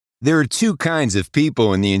There are two kinds of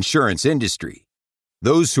people in the insurance industry: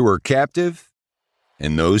 those who are captive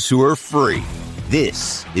and those who are free.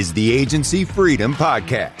 This is the Agency Freedom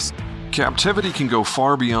Podcast. Captivity can go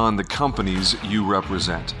far beyond the companies you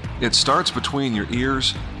represent. It starts between your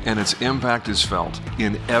ears, and its impact is felt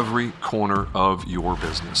in every corner of your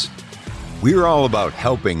business. We're all about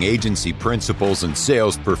helping agency principals and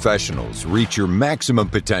sales professionals reach your maximum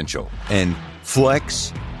potential and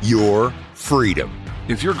flex your freedom.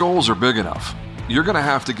 If your goals are big enough, you're going to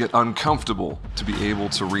have to get uncomfortable to be able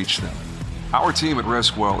to reach them. Our team at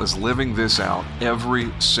Riskwell is living this out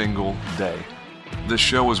every single day. This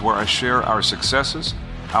show is where I share our successes,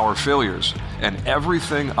 our failures, and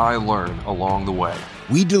everything I learn along the way.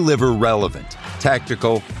 We deliver relevant,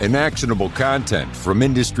 tactical, and actionable content from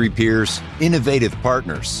industry peers, innovative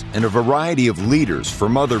partners, and a variety of leaders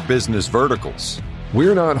from other business verticals.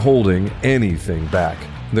 We're not holding anything back.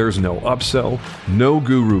 There's no upsell, no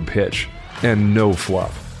guru pitch, and no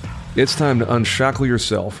fluff. It's time to unshackle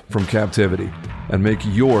yourself from captivity and make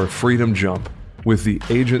your freedom jump with the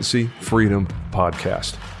Agency Freedom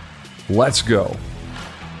Podcast. Let's go.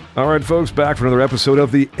 All right, folks, back for another episode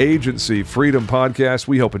of the Agency Freedom Podcast.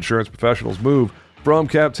 We help insurance professionals move from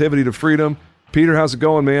captivity to freedom. Peter, how's it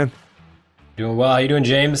going, man? Doing well. How you doing,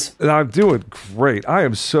 James? I'm doing great. I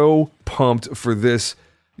am so pumped for this.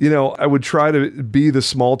 You know, I would try to be the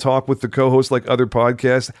small talk with the co-host like other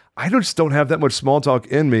podcasts. I just don't have that much small talk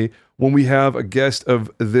in me when we have a guest of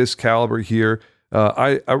this caliber here.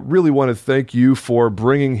 I really want to thank you for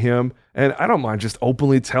bringing him, and I don't mind just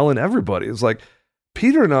openly telling everybody. It's like,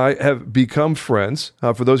 Peter and I have become friends.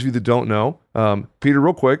 For those of you that don't know, Peter,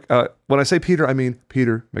 real quick, when I say Peter, I mean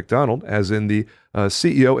Peter McDonald, as in the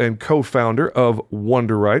CEO and co-founder of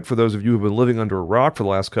Wonderite, for those of you who have been living under a rock for the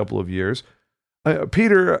last couple of years.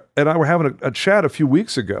 Peter and I were having a chat a few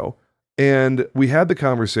weeks ago, and we had the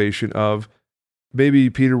conversation of maybe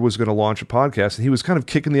Peter was going to launch a podcast, and he was kind of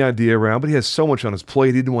kicking the idea around, but he has so much on his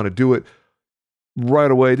plate. He didn't want to do it right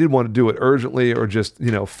away. He didn't want to do it urgently or just,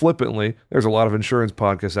 flippantly. There's a lot of insurance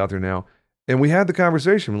podcasts out there now. And we had the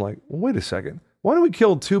conversation. We're like, well, wait a second. Why don't we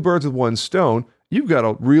kill two birds with one stone? You've got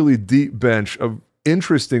a really deep bench of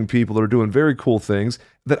interesting people that are doing very cool things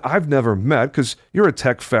that I've never met, because you're a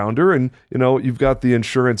tech founder and, you've got the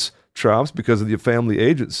insurance chops because of your family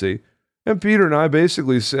agency. And Peter and I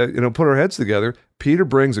basically said, put our heads together. Peter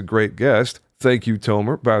brings a great guest. Thank you,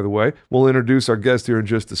 Tomer, by the way. We'll introduce our guest here in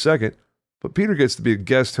just a second. But Peter gets to be a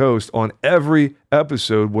guest host on every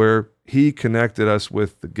episode where he connected us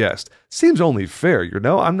with the guest. Seems only fair,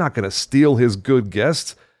 I'm not going to steal his good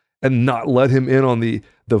guests and not let him in on the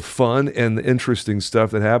fun and the interesting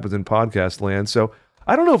stuff that happens in podcast land. So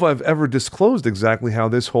I don't know if I've ever disclosed exactly how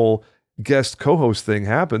this whole guest co-host thing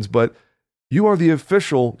happens, but you are the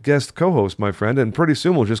official guest co-host, my friend, and pretty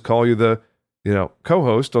soon we'll just call you the,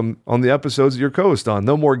 co-host on the episodes that you're co-host on.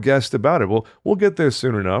 No more guest about it. We'll get there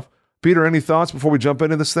soon enough. Peter, any thoughts before we jump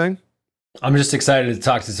into this thing? I'm just excited to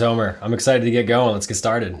talk to Tomer. I'm excited to get going. Let's get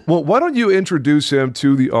started. Well, why don't you introduce him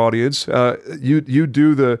to the audience? You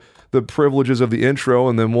do the privileges of the intro,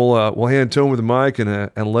 and then we'll hand Tomer the mic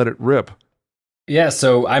and let it rip. Yeah,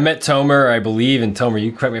 so I met Tomer, I believe, and Tomer,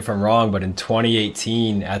 you correct me if I'm wrong, but in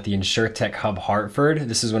 2018 at the InsurTech Hub Hartford.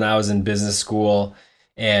 This is when I was in business school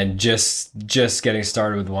and just getting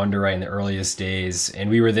started with Wonderite in the earliest days. And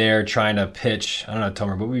we were there trying to pitch. I don't know,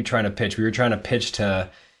 Tomer, but we were trying to pitch. We were trying to pitch to,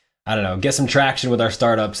 get some traction with our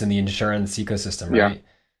startups in the insurance ecosystem, right?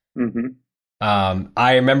 Yeah. Mm-hmm.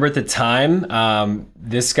 I remember at the time,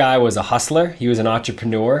 this guy was a hustler. He was an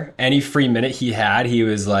entrepreneur. Any free minute he had, he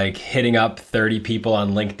was like hitting up 30 people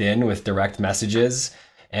on LinkedIn with direct messages.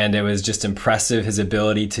 And it was just impressive, his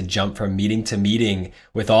ability to jump from meeting to meeting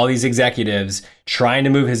with all these executives trying to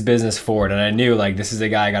move his business forward. And I knew, this is a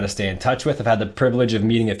guy I got to stay in touch with. I've had the privilege of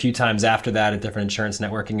meeting a few times after that at different insurance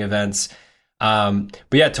networking events. But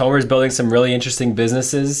yeah, Tomer's building some really interesting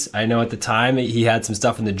businesses. I know at the time he had some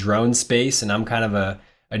stuff in the drone space, and I'm kind of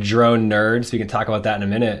a drone nerd, so we can talk about that in a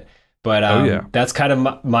minute. But that's kind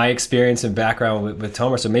of my experience and background with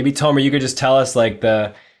Tomer. So maybe, Tomer, you could just tell us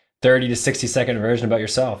the 30 to 60 second version about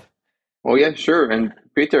yourself. Oh yeah, sure. And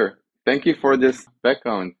Peter, thank you for this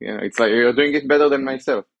background. It's like you're doing it better than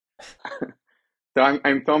myself. So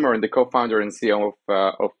I'm Tomer, and the co-founder and CEO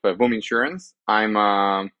of Boom Insurance. I'm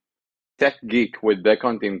a tech geek with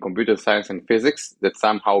background in computer science and physics that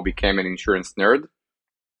somehow became an insurance nerd.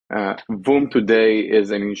 Boom today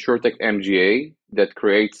is an insurtech MGA that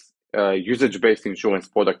creates usage-based insurance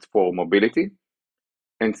products for mobility.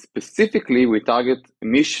 And specifically, we target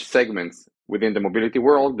niche segments within the mobility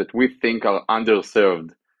world that we think are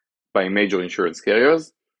underserved by major insurance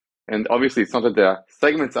carriers. And obviously, it's not that the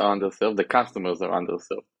segments are underserved, the customers are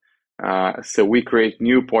underserved. So we create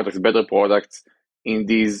new products, better products in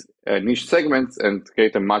these niche segments and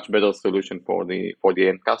create a much better solution for the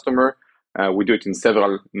end customer. We do it in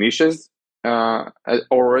several niches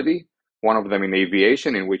already. One of them in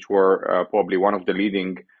aviation, in which we're probably one of the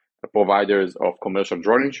leading providers of commercial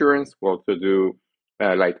drone insurance. We also do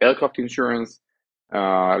light aircraft insurance.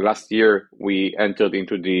 Last year, we entered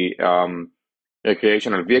into the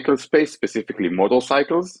recreational vehicle space, specifically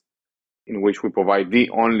motorcycles, in which we provide the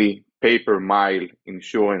only pay-per-mile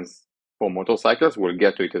insurance for motorcycles. We'll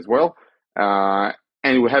get to it as well.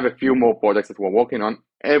 And we have a few more products that we're working on.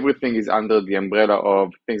 Everything is under the umbrella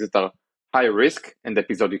of things that are high risk and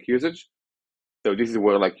episodic usage. So this is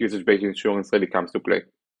where like usage-based insurance really comes to play.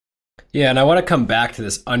 Yeah, and I want to come back to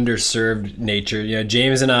this underserved nature. You know,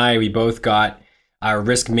 James and I, we both got our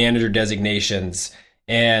risk manager designations,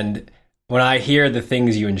 and when I hear the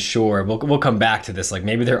things you insure, we'll come back to this. Like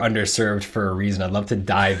maybe they're underserved for a reason. I'd love to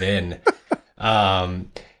dive in,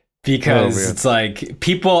 because it's like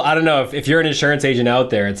people. I don't know if you're an insurance agent out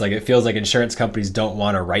there. It's like it feels like insurance companies don't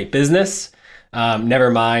want to write business. Never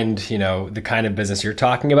mind, you know, the kind of business you're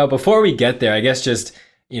talking about. Before we get there, I guess just,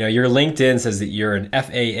 you know, your LinkedIn says that you're an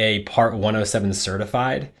FAA Part 107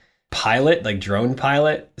 certified pilot, like drone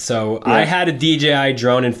pilot. So yeah. I had a DJI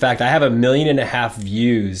drone. In fact, I have 1.5 million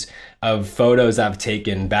views of photos I've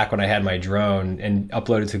taken back when I had my drone and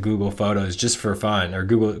uploaded to Google Photos just for fun, or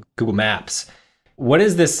Google Maps. What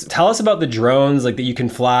is this? Tell us about the drones like that you can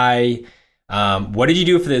fly. What did you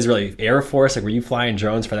do for the Israeli Air Force? Like, were you flying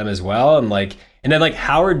drones for them as well? And then like,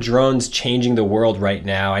 how are drones changing the world right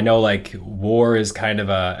now? I know like war is kind of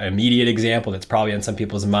an immediate example that's probably on some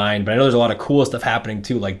people's mind, but I know there's a lot of cool stuff happening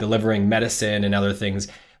too, like delivering medicine and other things.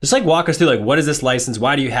 Just like walk us through, like, what is this license?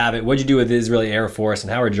 Why do you have it? What did you do with the Israeli Air Force,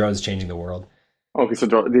 and how are drones changing the world? Okay, so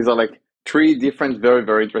these are like 3 different, very,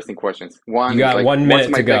 very interesting questions. One, you got like, 1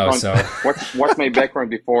 minute to go. So what's my background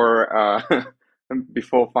before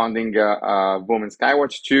founding Boom and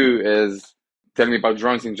Skywatch? 2 is tell me about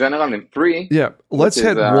drones in general, and 3. Yeah, let's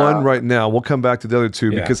hit 1 right now. We'll come back to the other 2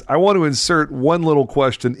 because I want to insert one little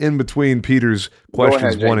question in between Peter's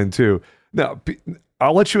questions 1 and 2. Now,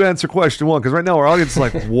 I'll let you answer question 1 because right now our audience is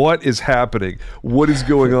like, what is happening? What is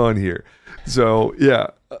going on here? So, yeah.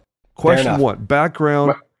 Question 1,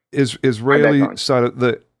 background is Israeli side of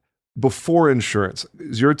the before insurance.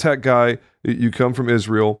 You're a tech guy. You come from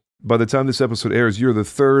Israel. By the time this episode airs, you're the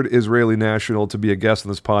 3rd Israeli national to be a guest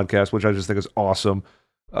on this podcast, which I just think is awesome.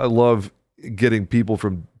 I love getting people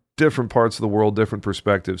from different parts of the world, different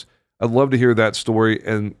perspectives. I'd love to hear that story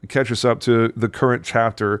and catch us up to the current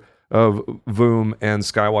chapter of Voom and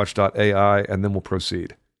Skywatch.ai, and then we'll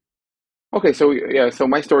proceed. Okay, so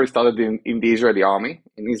my story started in the Israeli army.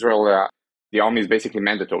 In Israel, the army is basically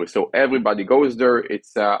mandatory, so everybody goes there.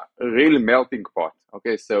 It's a real melting pot.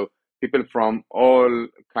 Okay, so people from all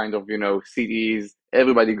kind of, cities,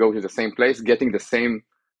 everybody goes to the same place, getting the same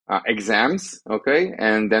exams, okay?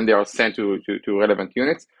 And then they are sent to relevant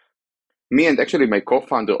units. Me and actually my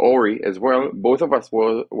co-founder, Ori, as well, both of us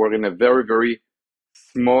were in a very, very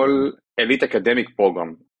small elite academic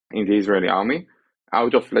program in the Israeli army.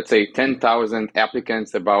 Out of, let's say, 10,000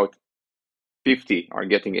 applicants, about 50 are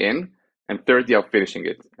getting in and 30 are finishing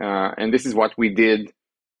it. And this is what we did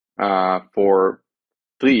for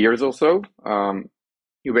 3 years or so.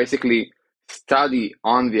 You basically study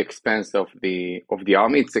on the expense of the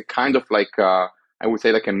army. It's a kind of like, I would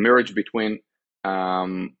say, like a marriage between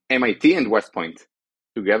MIT and West Point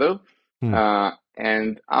together.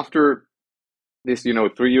 And after this,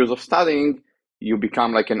 3 years of studying, you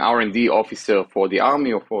become like an R&D officer for the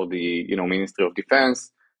army or for the, Ministry of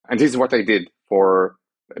Defense. And this is what I did for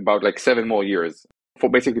about like 7 more years for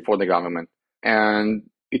the government. And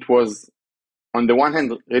it was, on the one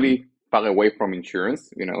hand, really far away from insurance,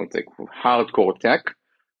 it's like hardcore tech.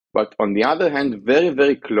 But on the other hand, very,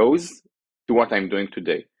 very close to what I'm doing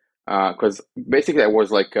today. Because basically I was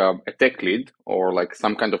like a tech lead or like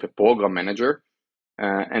some kind of a program manager.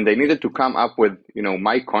 And I needed to come up with,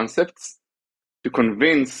 my concepts to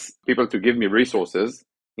convince people to give me resources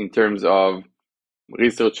in terms of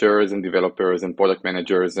researchers and developers and product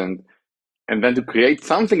managers, and then to create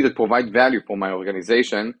something that provides value for my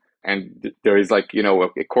organization. And there is like,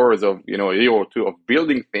 a course of, a year or 2 of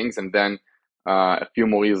building things, and then a few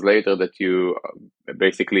more years later that you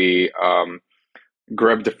basically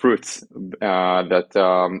grab the fruits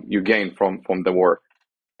that you gain from the work.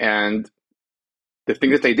 And the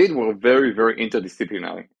things that I did were very, very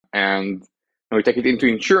interdisciplinary. And when we take it into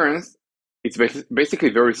insurance, it's basically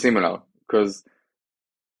very similar because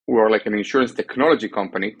we're like an insurance technology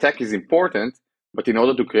company. Tech is important, But in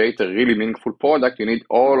order to create a really meaningful product, you need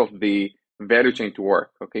all of the value chain to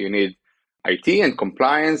work. Okay, you need IT and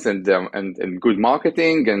compliance and good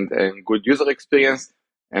marketing and good user experience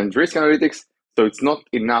and risk analytics. So it's not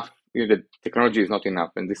enough. The technology is not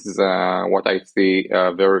enough, and this is what I see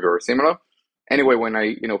very, very similar. Anyway, when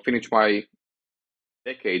I finished my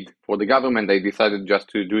decade for the government, I decided just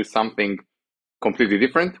to do something completely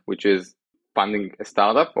different, which is founding a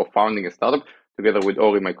startup together with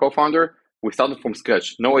Ori, my co-founder. We started from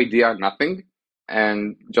scratch, no idea, nothing,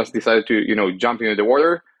 and just decided to jump into the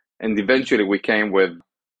water. And eventually we came with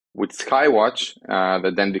Skywatch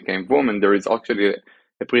that then became Boom. And there is actually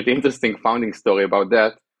a pretty interesting founding story about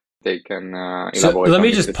that. They can elaborate. So let on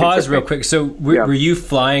me just pause real quick. So were you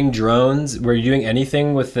flying drones? Were you doing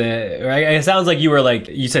anything with the? It sounds like you were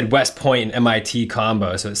you said West Point and MIT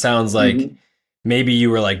combo. So it sounds like maybe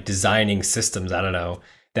you were designing systems. I don't know,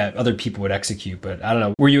 that other people would execute, but I don't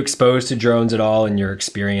know. Were you exposed to drones at all in your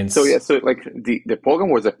experience? So the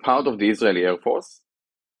program was a part of the Israeli Air Force,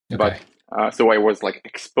 but so I was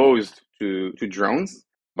exposed to drones,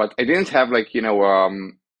 but I didn't have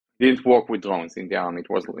didn't work with drones in the army.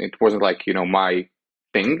 It wasn't my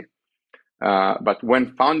thing. But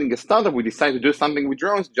when founding a startup, we decided to do something with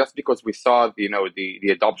drones just because we saw the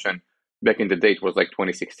adoption back in the day. It was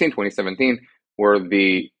 2016, 2017, where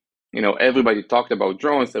everybody talked about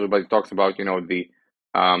drones. Everybody talks about the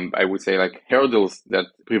I would say hurdles that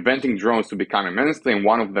preventing drones to become a mainstream.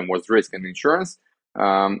 One of them was risk and insurance.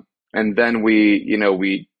 And then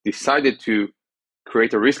we decided to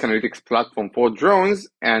create a risk analytics platform for drones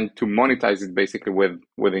and to monetize it basically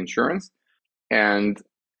with insurance. And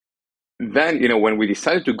then, when we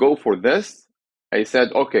decided to go for this, I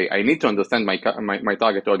said, okay, I need to understand my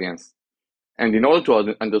target audience. And in order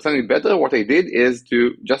to understand it better, what I did is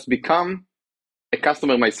to just become a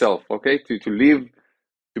customer myself, okay? To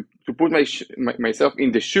put myself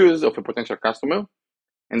in the shoes of a potential customer.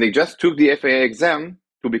 And they just took the FAA exam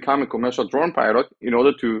to become a commercial drone pilot in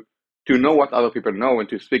order to know what other people know and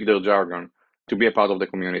to speak their jargon, to be a part of the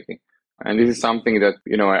community. And this is something that,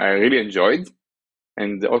 I really enjoyed.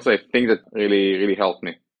 And also I think that really, really helped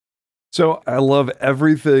me. So I love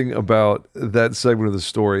everything about that segment of the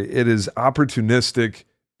story. It is opportunistic.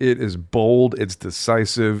 It is bold. It's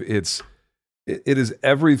decisive. It is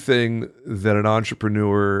everything that an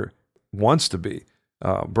entrepreneur wants to be.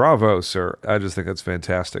 Bravo, sir. I just think that's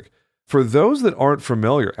fantastic. For those that aren't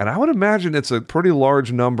familiar, and I would imagine it's a pretty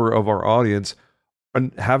large number of our audience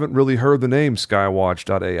and haven't really heard the name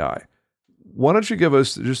Skywatch.ai. Why don't you give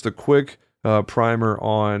us just a quick primer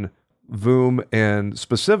on Voom and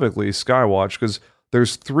specifically Skywatch, because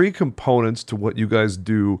there's three components to what you guys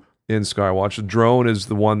do in Skywatch. The drone is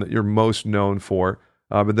the one that you're most known for,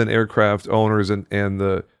 but then aircraft owners and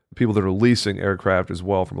the people that are leasing aircraft as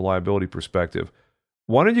well from a liability perspective.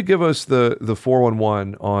 Why don't you give us the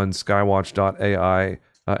 411 on Skywatch.ai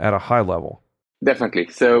at a high level? Definitely.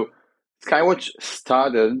 So Skywatch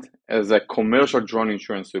started as a commercial drone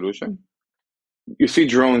insurance solution. You see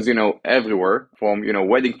drones, everywhere, from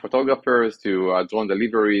wedding photographers to drone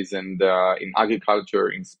deliveries and in agriculture,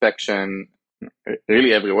 inspection,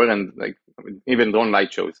 really everywhere, and even drone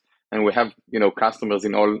light shows. And we have customers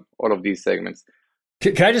in all of these segments.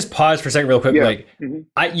 Can I just pause for a second real quick?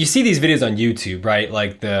 Yeah. You see these videos on YouTube, right?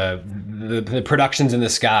 The productions in the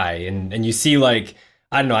sky, and you see I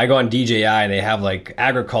don't know, I go on DJI and they have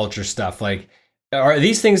agriculture stuff. Are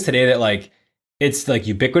these things today that it's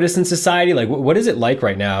ubiquitous in society? What is it like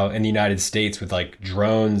right now in the United States with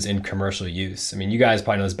drones in commercial use? I mean, you guys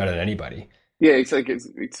probably know this better than anybody. Yeah,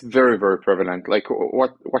 it's very, very prevalent.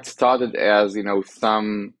 What started as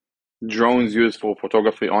some drones used for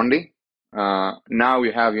photography only. Now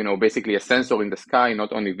you have basically a sensor in the sky,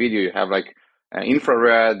 not only video. You have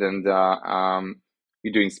infrared, and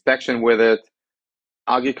you do inspection with it.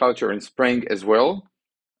 Agriculture and spraying as well.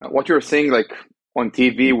 What you're seeing on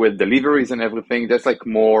TV with deliveries and everything, that's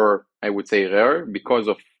more, I would say, rare because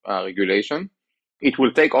of regulation. It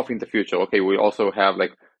will take off in the future. Okay, we also have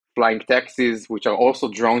flying taxis, which are also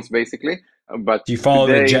drones basically. But do you follow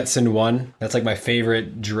the Jetson One? That's my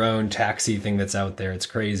favorite drone taxi thing that's out there. It's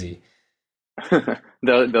crazy.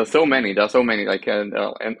 There's so many.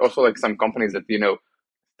 And also some companies that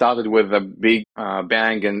started with a big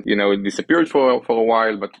bang and it disappeared for a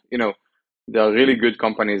while. But there are really good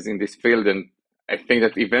companies in this field, and I think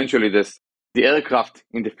that eventually the aircraft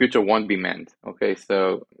in the future won't be manned. Okay,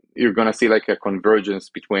 so you're gonna see a convergence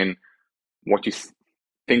between what you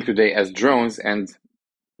think today as drones and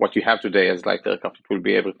what you have today as aircraft.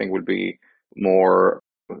 Everything will be more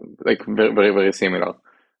very, very, very similar.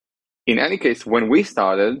 In any case, when we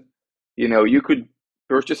started, you could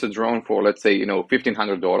purchase a drone for, let's say,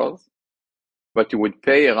 $1,500, but you would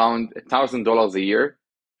pay around $1,000 a year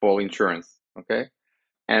for insurance. Okay.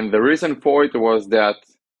 And the reason for it was that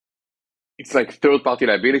it's like third-party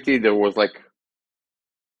liability. It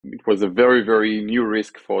was a very, very new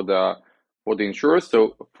risk for the insurer. So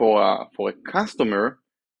for a customer,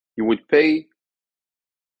 you would pay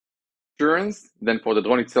insurance then for the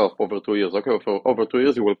drone itself over 2 years. Okay, for over 2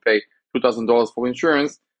 years, you will pay $2,000 for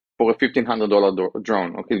insurance for a $1,500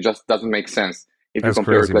 drone. Okay, it just doesn't make sense if you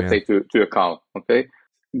compare crazy, it, let's say, to a car. Okay,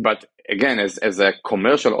 but again, as a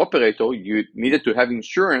commercial operator, you needed to have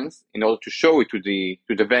insurance in order to show it to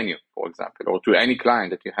the venue, for example, or to any client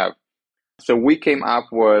that you have. So we came up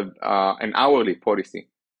with an hourly policy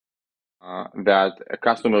that a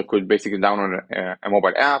customer could basically download a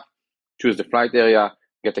mobile app, choose the flight area,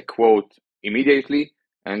 get a quote immediately,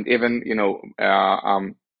 and even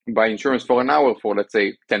buy insurance for an hour for, let's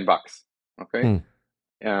say, $10. Okay.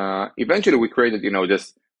 Eventually, we created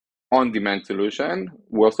this on-demand solution.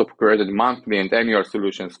 We also created monthly and annual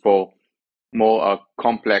solutions for more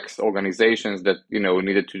complex organizations that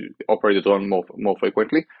needed to operate the drone more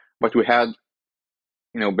frequently. But we had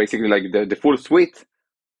basically like the full suite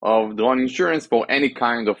of drone insurance for any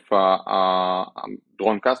kind of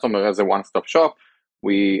drone customer as a one-stop shop.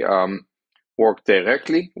 We work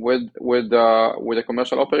directly with the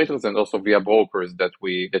commercial operators and also via brokers that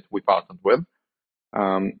we partnered with.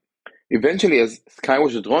 Eventually, as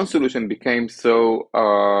Skywatch, the drone solution became so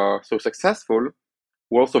successful,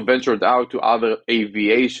 we also ventured out to other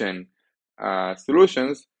aviation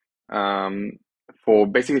solutions for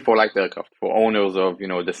light aircraft, for owners of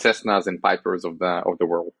the Cessnas and Pipers of the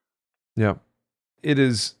world. Yeah, it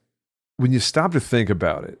is. When you stop to think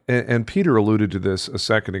about it, and Peter alluded to this a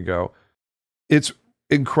second ago, it's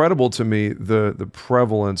incredible to me the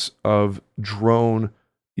prevalence of drone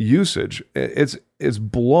usage. It's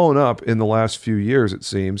blown up in the last few years, it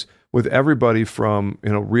seems, with everybody from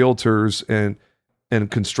realtors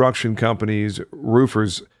and construction companies,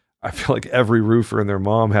 roofers. I feel like every roofer and their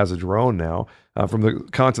mom has a drone now from the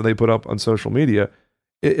content they put up on social media.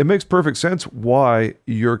 It makes perfect sense why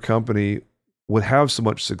your company would have so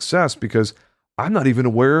much success, because I'm not even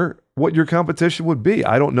aware what your competition would be.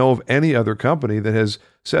 I don't know of any other company that has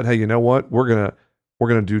said, hey, you know what? We're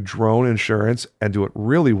gonna do drone insurance and do it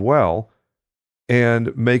really well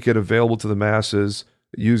and make it available to the masses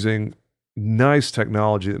using nice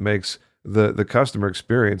technology that makes the customer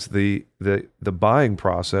experience, the buying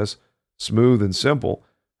process smooth and simple.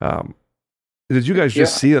 Did you guys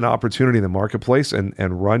just see an opportunity in the marketplace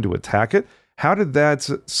and run to attack it? How did that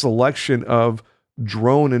selection of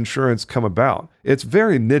drone insurance come about? It's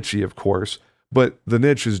very niche-y, of course, but the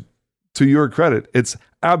niche is, to your credit, it's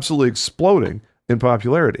absolutely exploding in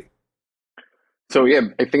popularity. So yeah,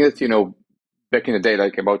 I think that, back in the day,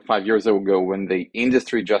 like about 5 years ago, when the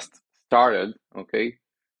industry just started, okay,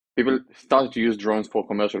 people started to use drones for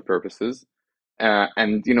commercial purposes.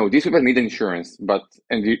 And these people need insurance,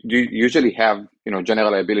 and you usually have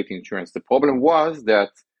general liability insurance. The problem was that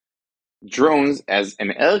drones as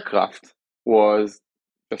an aircraft was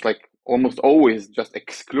just like almost always just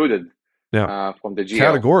excluded from the GL.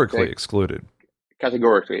 Categorically excluded.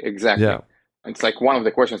 Categorically, exactly. Yeah. It's like one of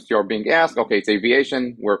the questions you're being asked. Okay, it's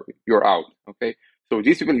aviation, where you're out. Okay, so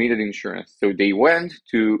these people needed insurance, so they went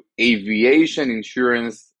to aviation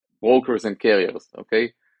insurance brokers and carriers.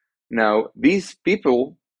 Okay. Now, these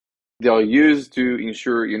people, they are used to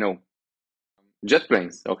insure, jet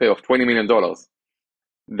planes, okay, of $20 million.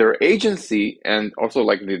 Their agency and also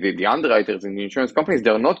like the underwriters in the insurance companies,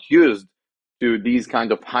 they're not used to these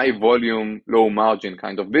kind of high volume, low margin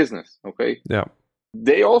kind of business, okay? Yeah.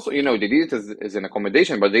 They also, they did it as an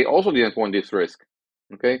accommodation, but they also didn't want this risk,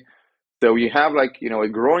 okay? So you have like, a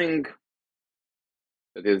growing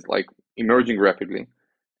that is like emerging rapidly,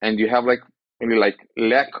 and you have like maybe like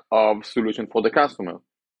lack of solution for the customer.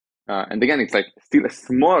 And again, it's like still a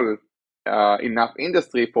small enough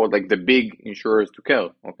industry for like the big insurers to care,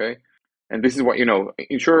 okay? And this is what,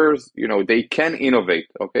 insurers, they can innovate,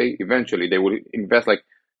 okay? Eventually, they will invest like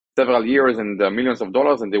several years and millions of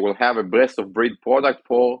dollars, and they will have a best of breed product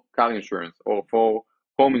for car insurance or for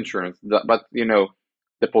home insurance. But,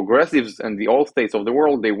 the progressives and the all states of the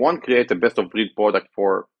world, they won't create a best of breed product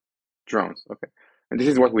for drones, okay? And this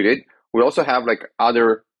is what we did. We also have like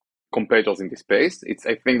other competitors in this space.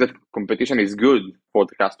 I think that competition is good for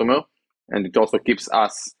the customer, and it also keeps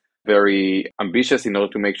us very ambitious in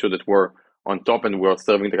order to make sure that we're on top and we're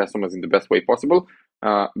serving the customers in the best way possible.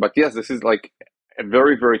 But yes, this is like a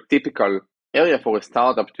very, very typical area for a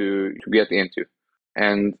startup to get into.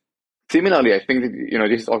 And Similarly, I think that,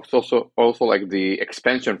 this is also like the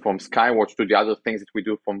expansion from Skywatch to the other things that we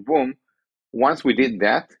do from Boom. Once we did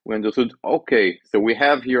that, we understood, okay, so we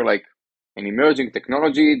have here like an emerging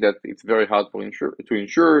technology that it's very hard to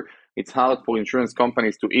insure. It's hard for insurance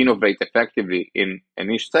companies to innovate effectively in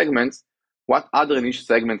niche segments. What other niche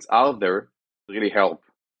segments are there to really help?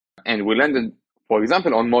 And we landed, for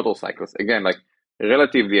example, on motorcycles. Again, like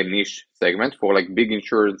relatively a niche segment for like big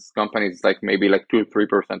insurance companies, like maybe like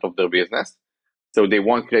 2-3% of their business. So they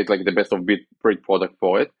won't create like the best of breed product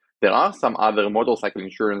for it. There are some other motorcycle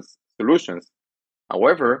insurance solutions.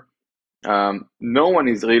 However, no one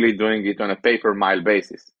is really doing it on a pay-per-mile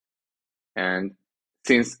basis. And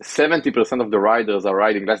since 70% of the riders are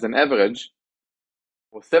riding less than average,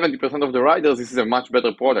 for 70% of the riders, this is a much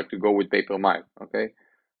better product to go with pay-per-mile, okay?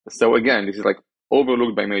 So again, this is like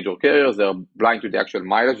overlooked by major carriers. They're blind to the actual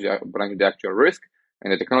mileage, they're blind to the actual risk.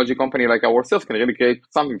 And a technology company like ourselves can really create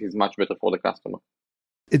something that is much better for the customer.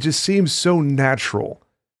 It just seems so natural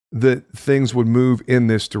that things would move in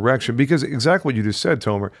this direction because exactly what you just said,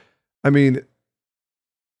 Tomer. I mean,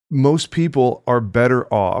 most people are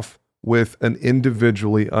better off with an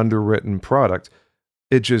individually underwritten product.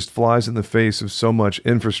 It just flies in the face of so much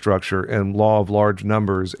infrastructure and law of large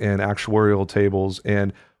numbers and actuarial tables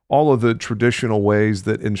and all of the traditional ways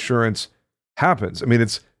that insurance happens. I mean,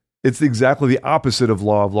 it's exactly the opposite of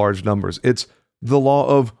law of large numbers. It's the law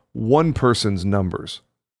of one person's numbers.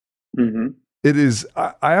 Mm-hmm. It is,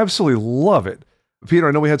 I absolutely love it. Peter,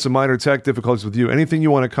 I know we had some minor tech difficulties with you. Anything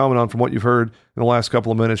you want to comment on from what you've heard in the last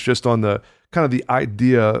couple of minutes, just on the kind of the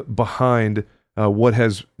idea behind what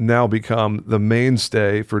has now become the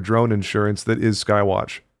mainstay for drone insurance that is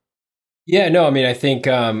Skywatch? Yeah, no, I mean, I think,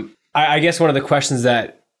 I guess one of the questions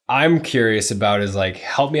that I'm curious about is like,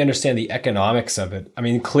 help me understand the economics of it. I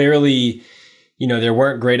mean, clearly, there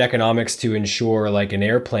weren't great economics to insure like an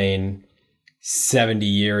airplane 70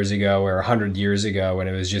 years ago or 100 years ago when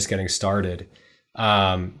it was just getting started.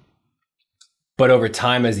 But over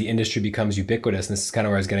time, as the industry becomes ubiquitous, and this is kind of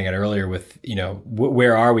where I was getting at earlier with,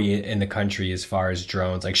 where are we in the country as far as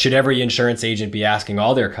drones? Like, should every insurance agent be asking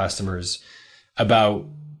all their customers about,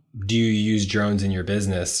 do you use drones in your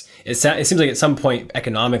business? It seems like at some point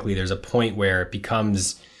economically, there's a point where it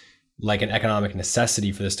becomes like an economic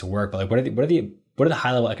necessity for this to work. But like, what are the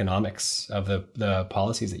high level economics of the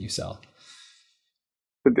policies that you sell?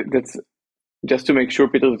 But that's just to make sure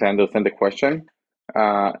Peter to understand the question.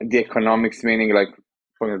 The economics meaning like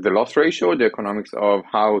from the loss ratio, the economics of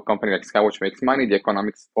how a company like Skywatch makes money, the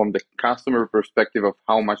economics from the customer perspective of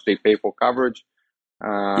how much they pay for coverage.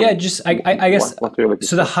 I guess,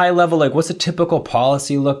 so the high level, like what's a typical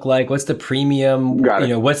policy look like? What's the premium?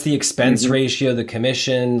 What's the expense ratio, the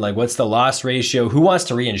commission? Like what's the loss ratio? Who wants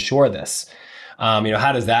to reinsure this?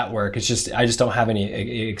 How does that work? It's just, I just don't have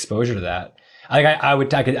any exposure to that.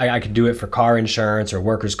 I could do it for car insurance or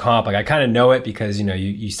workers' comp. Like I kind of know it because,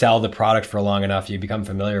 you sell the product for long enough, you become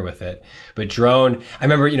familiar with it. But drone, I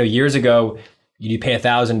remember, years ago, you pay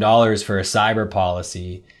 $1,000 for a cyber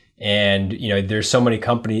policy. And, there's so many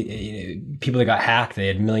people that got hacked, they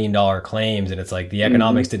had $1 million claims, and it's like the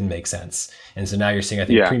economics didn't make sense. And so now you're seeing, I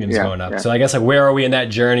think, premiums going up. Yeah. So I guess like, where are we in that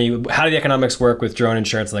journey? How do the economics work with drone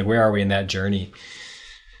insurance? Like, where are we in that journey?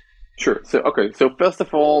 Sure. So first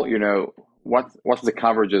of all, what's the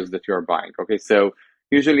coverages that you're buying? Okay. So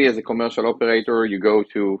usually as a commercial operator, you go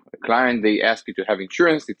to a client, they ask you to have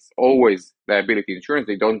insurance. It's always liability insurance.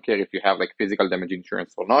 They don't care if you have like physical damage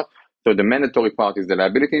insurance or not. So the mandatory part is the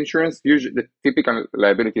liability insurance. Usually the typical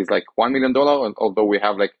liability is like $1 million. And although we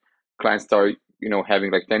have like clients start,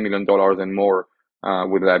 having like $10 million and more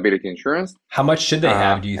with liability insurance. How much should they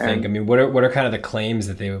have, do you think? I mean, what are kind of the claims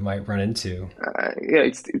that they might run into?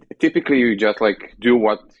 It's typically you just like do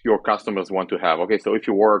what your customers want to have. Okay, so if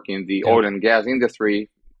you work in the oil and gas industry,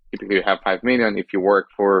 typically you have 5 million. If you work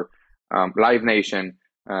for Live Nation,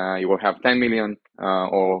 you will have 10 million,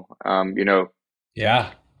 or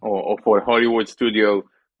for a Hollywood studio.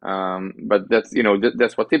 But that's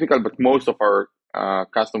that's what typical. But most of our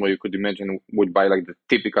customer, you could imagine, would buy like the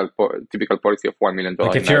typical policy of $1 million.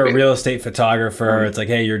 Like if you're a real estate photographer, it's like,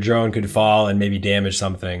 hey, your drone could fall and maybe damage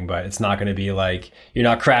something, but it's not going to be like you're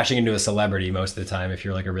not crashing into a celebrity most of the time if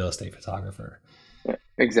you're like a real estate photographer. Yeah,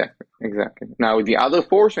 exactly. Now the other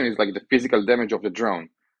portion is like the physical damage of the drone.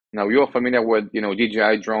 Now you are familiar with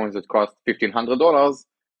DJI drones that cost $1,500,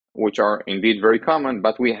 which are indeed very common,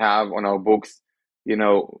 but we have on our books,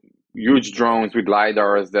 huge drones with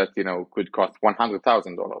lidars that could cost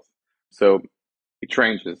 $100,000. So it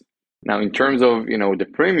ranges. Now in terms of the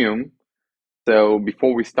premium, so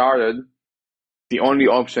before we started, the only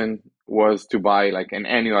option was to buy like an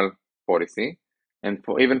annual policy, And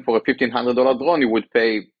even for a $1,500 drone, you would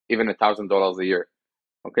pay even $1,000 a year.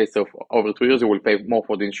 Okay, so for over 2 years, you will pay more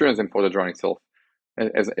for the insurance than for the drone itself,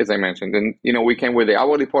 as I mentioned. And we came with the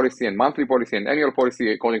hourly policy and monthly policy and annual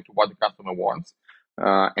policy according to what the customer wants.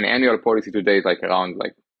 An annual policy today is like around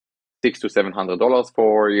like $600 to $700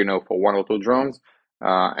 for for one or two drones,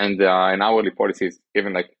 and an hourly policy is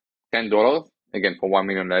even like $10 again for 1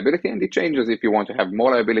 million liability, and it changes if you want to have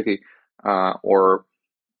more liability or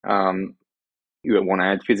you want to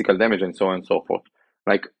add physical damage and so on and so forth.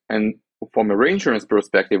 And from a reinsurance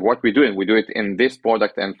perspective, what we do, and we do it in this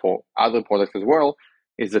product and for other products as well,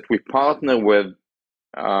 is that we partner with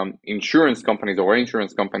insurance companies or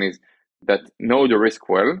insurance companies that know the risk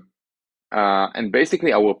well. And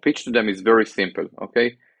basically our pitch to them is very simple.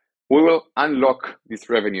 Okay, we will unlock this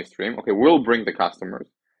revenue stream. Okay, we'll bring the customers.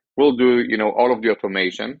 We'll do all of the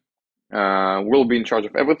automation. We'll be in charge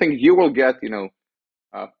of everything. You will get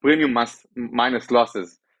premium minus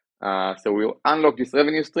losses. So we'll unlock this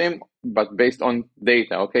revenue stream, but based on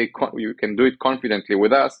data. Okay, you can do it confidently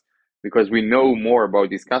with us because we know more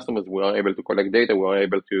about these customers. We are able to collect data. We are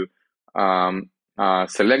able to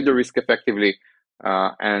select the risk effectively,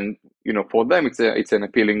 and for them it's an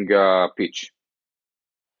appealing pitch.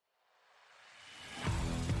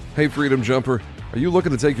 Hey, Freedom Jumper, are you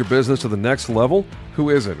looking to take your business to the next level? Who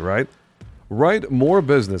isn't, right? Write more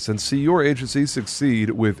business and see your agency succeed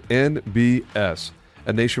with NBS.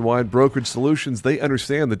 At Nationwide Brokerage Solutions, they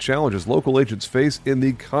understand the challenges local agents face in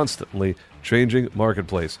the constantly changing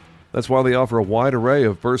marketplace. That's why they offer a wide array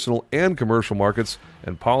of personal and commercial markets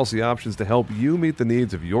and policy options to help you meet the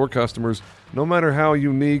needs of your customers, no matter how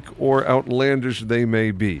unique or outlandish they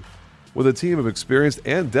may be. With a team of experienced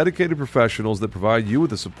and dedicated professionals that provide you with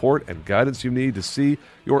the support and guidance you need to see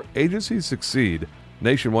your agency succeed,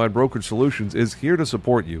 Nationwide Brokerage Solutions is here to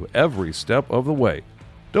support you every step of the way.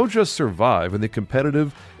 Don't just survive in the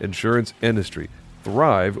competitive insurance industry.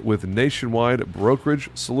 Thrive with Nationwide Brokerage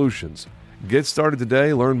Solutions. Get started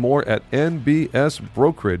today. Learn more at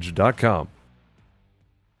nbsbrokerage.com.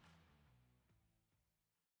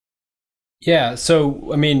 Yeah.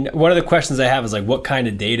 So, I mean, one of the questions I have is like, what kind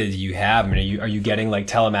of data do you have? I mean, are you getting like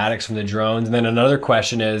telematics from the drones? And then another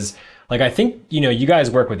question is like, I think, you guys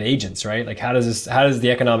work with agents, right? Like, how does the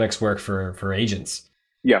economics work for agents?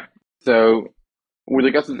 Yeah. So with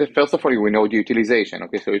regards to first of all, we know the utilization.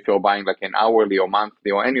 Okay. So if you're buying like an hourly or monthly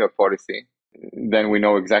or annual policy, then we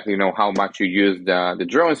know exactly how much you use the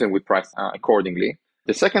drones, and we price accordingly.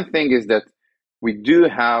 The second thing is that we do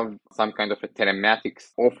have some kind of a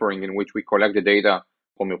telematics offering in which we collect the data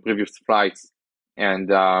from your previous flights and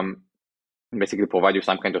basically provide you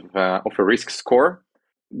some kind of a risk score.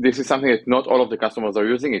 This is something that not all of the customers are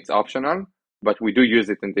using. It's optional, but we do use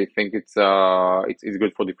it, and they think it's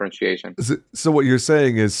good for differentiation. So what you're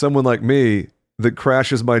saying is someone like me that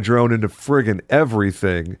crashes my drone into friggin'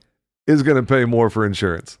 everything is going to pay more for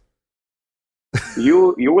insurance.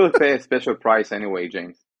 You will pay a special price anyway,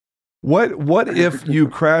 James. What if you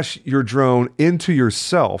crash your drone into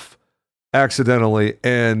yourself accidentally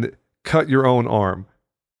and cut your own arm?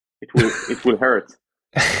 It will hurt.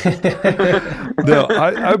 No,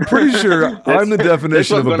 I'm pretty sure I'm the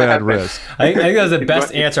definition of a bad risk. I think that's the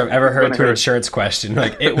best answer I've ever heard to an insurance question.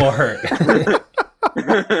 Like, it will hurt.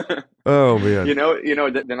 Oh man!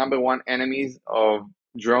 The number one enemies of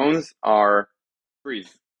drones are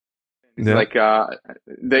trees. It's like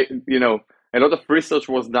they a lot of research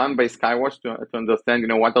was done by Skywatch to understand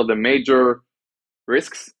what are the major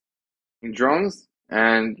risks in drones,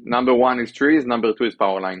 and number one is trees, number two is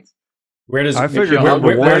power lines. Where does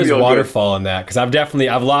water fall in that? Because I've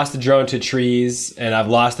lost a drone to trees and I've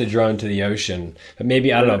lost a drone to the ocean. But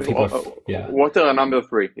maybe, I don't know, people. Yeah. Water are number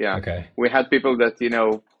three. Yeah. Okay. We had people that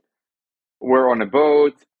were on a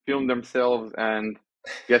boat, filmed themselves, and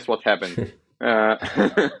guess what happened? But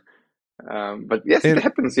yes, it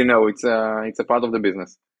happens. It's a part of the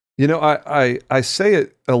business. I say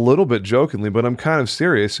it a little bit jokingly, but I'm kind of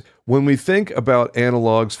serious. When we think about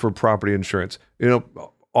analogs for property insurance,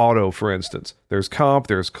 auto, for instance, there's comp,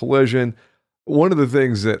 there's collision. One of the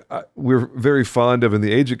things that we're very fond of in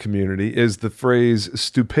the agent community is the phrase,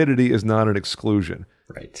 stupidity is not an exclusion.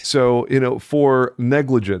 Right. So, for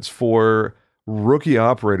negligence, for rookie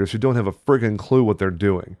operators who don't have a friggin' clue what they're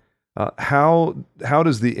doing, how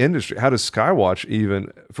does the industry, how does Skywatch,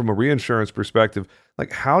 even from a reinsurance perspective,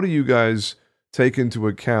 like how do you guys take into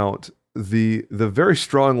account the very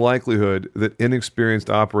strong likelihood that inexperienced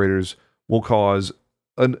operators will cause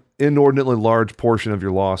an inordinately large portion of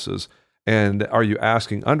your losses? And are you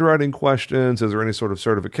asking underwriting questions? Is there any sort of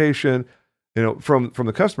certification? From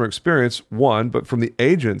the customer experience, one, but from the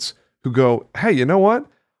agents who go, hey, you know what?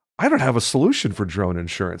 I don't have a solution for drone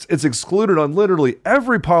insurance. It's excluded on literally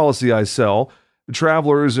every policy I sell.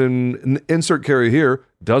 Travelers and insert carrier here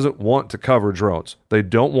doesn't want to cover drones. They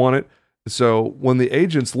don't want it. So when the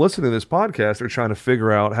agents listening to this podcast are trying to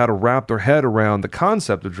figure out how to wrap their head around the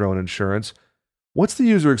concept of drone insurance, what's the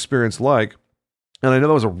user experience like? And I know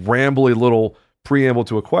that was a rambly little preamble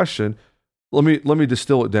to a question. Let me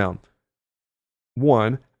distill it down.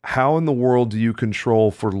 One, how in the world do you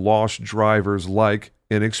control for lost drivers like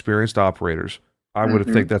inexperienced operators? I would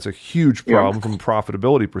think that's a huge problem from a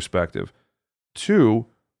profitability perspective. Two,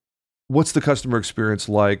 what's the customer experience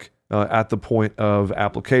like at the point of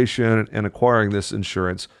application and acquiring this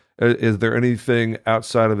insurance? Is there anything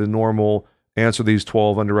outside of the normal answer these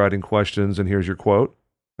 12 underwriting questions and here's your quote?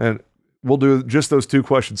 And we'll do just those two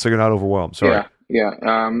questions so you're not overwhelmed. Sorry.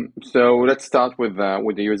 So let's start with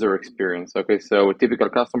the user experience. Okay, so a typical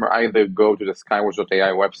customer either go to the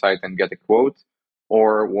Skywatch.ai website and get a quote,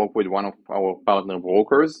 or work with one of our partner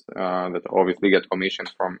brokers that obviously get commissions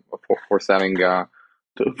for selling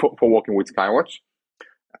for working with Skywatch.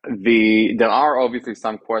 There are obviously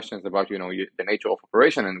some questions about the nature of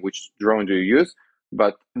operation and which drone do you use,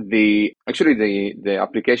 but the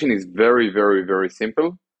application is very, very, very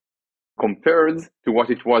simple compared to what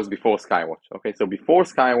it was before Skywatch. Okay, so before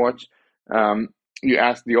Skywatch, you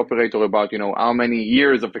ask the operator about how many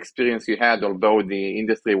years of experience you had, although the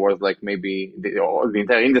industry was like maybe the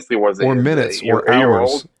entire industry was or minutes or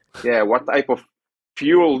hours. Yeah, what type of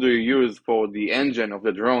fuel do you use for the engine of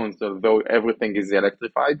the drones, although everything is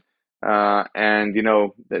electrified, and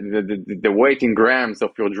the weight in grams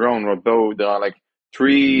of your drone, although there are like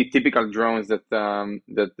 3 typical drones that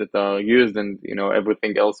are used, and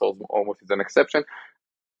everything else almost is an exception.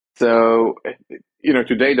 So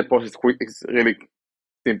today the process is really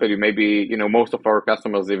simple. Maybe most of our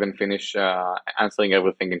customers even finish answering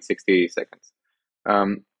everything in 60 seconds.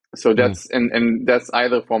 So that's and that's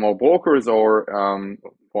either from our brokers or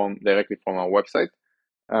directly from our website.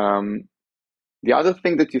 The other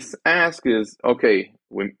thing that you ask is, okay,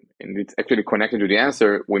 and it's actually connected to the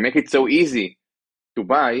answer. We make it so easy to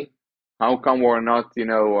buy. How come we're not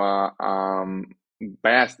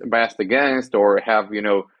biased against or have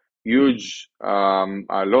huge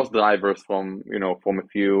loss drivers from a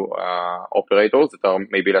few operators that are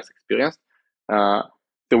maybe less experienced?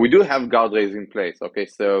 So we do have guardrails in place. Okay,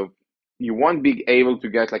 so you won't be able to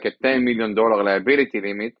get like a $10 million liability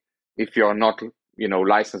limit if you're not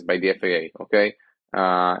licensed by the FAA. Okay,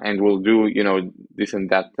 and we'll do this and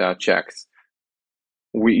that checks.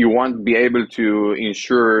 You won't be able to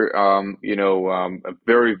insure a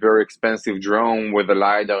very, very expensive drone with a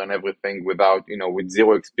LiDAR and everything without with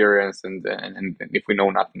zero experience and if we know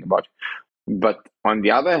nothing about it. But on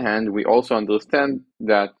the other hand, we also understand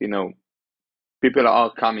that people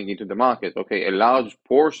are coming into the market. Okay, a large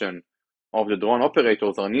portion of the drone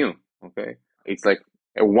operators are new. Okay, it's like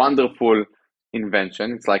a wonderful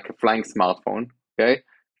invention. It's like a flying smartphone. Okay,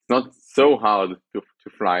 it's not so hard to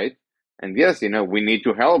fly it. And yes, we need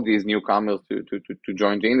to help these newcomers to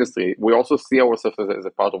join the industry. We also see ourselves as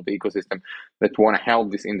a part of the ecosystem that want to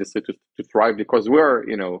help this industry to thrive, because we're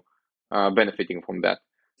benefiting from that.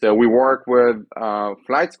 So we work with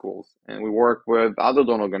flight schools, and we work with other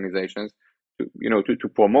drone organizations to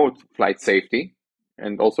promote flight safety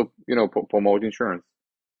and also promote insurance.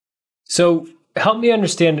 So help me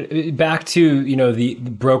understand, back to the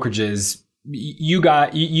brokerages. You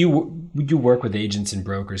work with agents and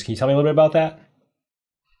brokers. Can you tell me a little bit about that?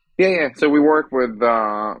 Yeah. So we work with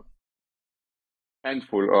a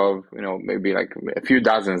handful of maybe like a few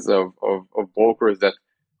dozens of brokers that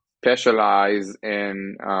specialize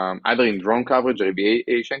in either in drone coverage or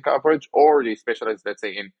aviation coverage, or they specialize, let's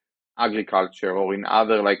say, in agriculture or in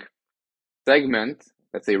other like segments,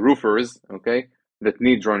 let's say roofers, okay, that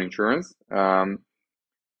need drone insurance.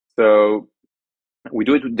 So we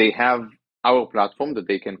do it. They have our platform that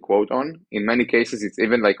they can quote on. In many cases, it's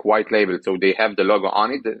even like white label, so they have the logo on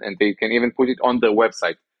it, and they can even put it on their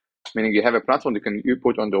website. Meaning, you have a platform you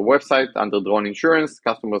put on their website under drone insurance.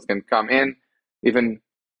 Customers can come in, even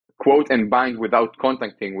quote and bind without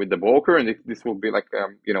contacting with the broker, and this will be like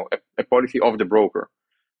a policy of the broker.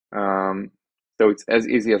 So it's as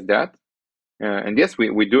easy as that. And yes,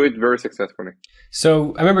 we do it very successfully.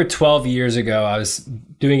 So I remember 12 years ago, I was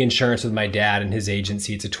doing insurance with my dad and his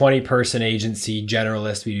agency. It's a 20-person agency,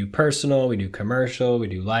 generalist. We do personal, we do commercial, we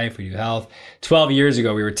do life, we do health. 12 years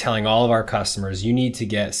ago, we were telling all of our customers, you need to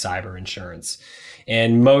get cyber insurance.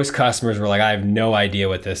 And most customers were like, I have no idea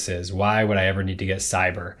what this is. Why would I ever need to get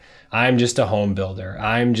cyber? I'm just a home builder.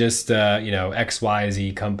 I'm just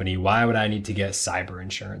XYZ company. Why would I need to get cyber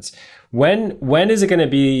insurance? When is it going to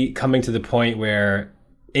be coming to the point where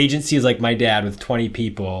agencies like my dad with 20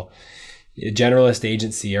 people, a generalist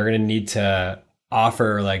agency, are going to need to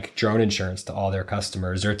offer like drone insurance to all their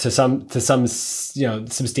customers, or to some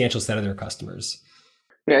substantial set of their customers.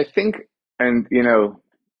 Yeah, I think, and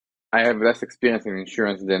I have less experience in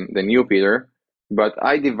insurance than you, Peter, but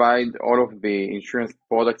I divide all of the insurance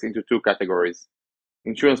products into two categories.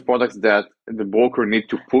 Insurance products that the broker need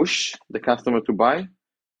to push the customer to buy,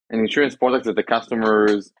 and insurance products that the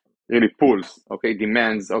customers really pulls, okay,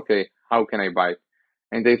 demands, okay, how can I buy it?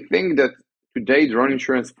 And I think that today drone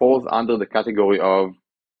insurance falls under the category of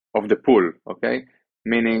the pull, okay?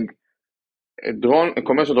 Meaning a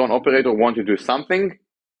commercial drone operator want to do something,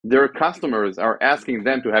 their customers are asking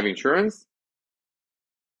them to have insurance,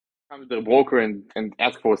 come to their broker and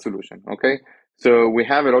ask for a solution, okay? So we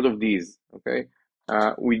have a lot of these, okay?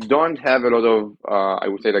 We don't have a lot of, I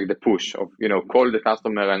would say, like the push of, call the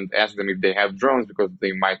customer and ask them if they have drones, because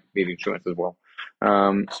they might need insurance as well.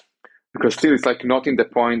 Because still it's like not in the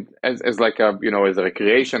point as like a, as a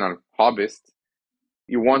recreational hobbyist,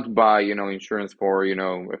 you won't buy, insurance for,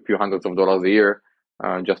 a few hundreds of dollars a year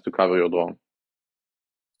just to cover your drone.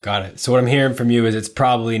 Got it. So what I'm hearing from you is it's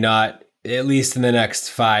probably not, at least in the next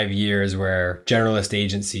 5 years, where generalist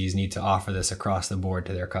agencies need to offer this across the board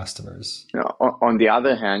to their customers. On the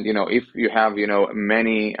other hand, if you have,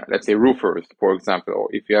 many, let's say roofers, for example, or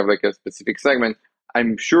if you have like a specific segment,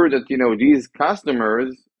 I'm sure that, these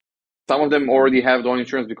customers, some of them already have drone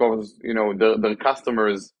insurance because, their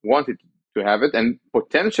customers wanted to have it. And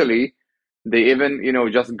potentially they even,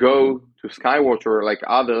 just go to Skywatcher like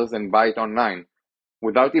others and buy it online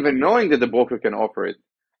without even knowing that the broker can offer it.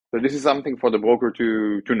 So this is something for the broker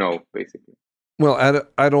to know, basically. Well,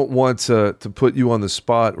 I don't want to put you on the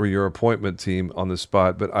spot or your appointment team on the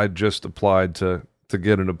spot, but I just applied to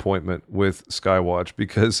get an appointment with Skywatch,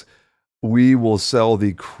 because we will sell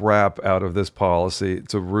the crap out of this policy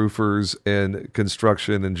to roofers and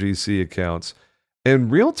construction and GC accounts,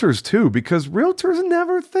 and realtors too, because realtors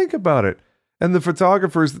never think about it. And the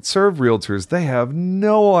photographers that serve realtors, they have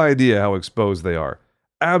no idea how exposed they are.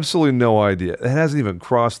 Absolutely no idea. It hasn't even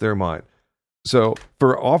crossed their mind. So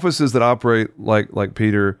for offices that operate like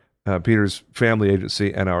Peter's family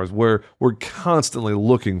agency and ours, where we're constantly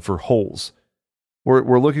looking for holes,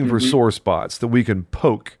 we're looking for sore spots that we can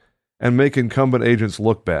poke and make incumbent agents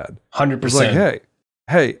look bad. 100%. It's like,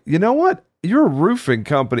 hey, you know what? You're a roofing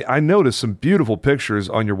company. I noticed some beautiful pictures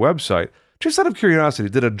on your website. Just out of curiosity,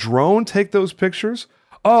 did a drone take those pictures?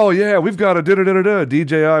 Oh yeah, we've got a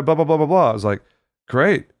DJI, blah blah blah blah blah. I was like,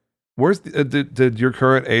 great. Where's did your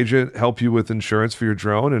current agent help you with insurance for your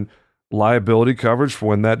drone and liability coverage for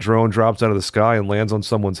when that drone drops out of the sky and lands on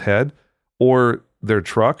someone's head or their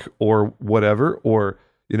truck or whatever? Or,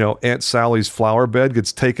 Aunt Sally's flower bed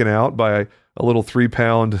gets taken out by a little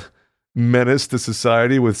 3-pound menace to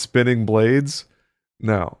society with spinning blades?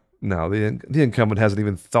 No, the incumbent hasn't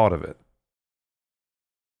even thought of it.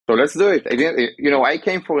 So let's do it. I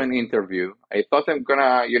came for an interview. I thought I'm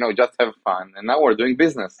gonna, just have fun, and now we're doing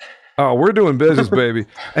business. Oh, we're doing business, baby.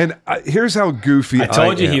 And here's how goofy I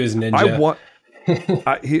told you am. He was ninja.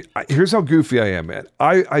 Here's how goofy I am, man.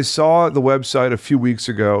 I saw the website a few weeks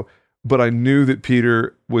ago, but I knew that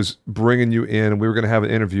Peter was bringing you in and we were going to have an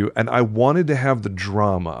interview, and I wanted to have the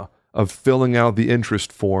drama of filling out the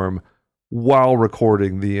interest form while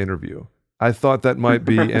recording the interview. I thought that might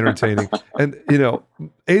be entertaining. And,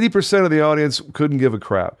 80% of the audience couldn't give a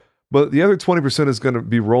crap, but the other 20% is going to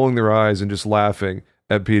be rolling their eyes and just laughing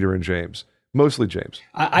at Peter and James. Mostly James,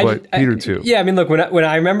 but Peter too. Yeah, I mean, look, when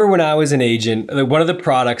I remember when I was an agent, one of the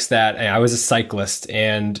products that I was a cyclist,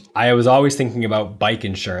 and I was always thinking about bike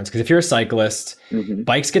insurance, because if you're a cyclist,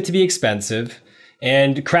 bikes get to be expensive,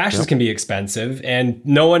 and crashes can be expensive, and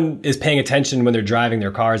no one is paying attention when they're driving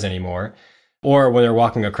their cars anymore, or when they're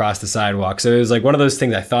walking across the sidewalk. So it was like one of those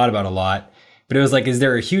things I thought about a lot. But it was like, is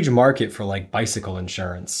there a huge market for like bicycle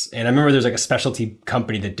insurance? And I remember there's like a specialty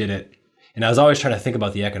company that did it. And I was always trying to think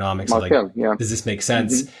about the economics. Does this make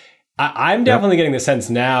sense? I'm definitely getting the sense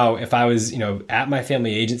now, if I was, at my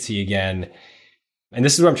family agency again, and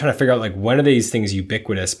this is what I'm trying to figure out, like, when are these things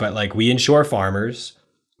ubiquitous? But like, we insure farmers,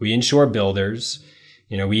 we insure builders,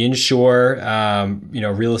 we insure,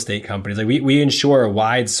 real estate companies. Like we insure a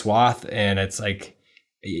wide swath, and it's like,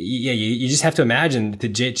 yeah, you just have to imagine, to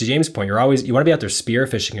James' point, you want to be out there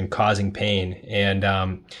spearfishing and causing pain.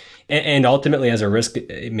 And ultimately, as a risk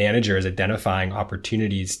manager, is identifying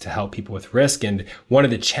opportunities to help people with risk. And one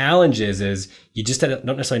of the challenges is you just don't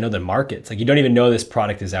necessarily know the markets. Like, you don't even know this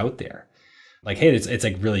product is out there. Like, hey, it's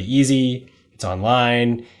like really easy. It's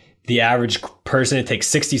online. The average person, it takes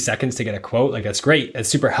 60 seconds to get a quote. Like, that's great. It's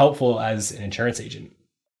super helpful as an insurance agent.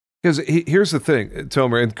 Because here's the thing,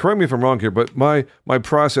 Tomer, and correct me if I'm wrong here, but my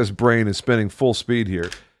process brain is spinning full speed here.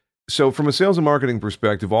 So from a sales and marketing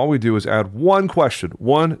perspective, all we do is add one question,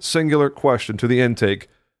 one singular question to the intake.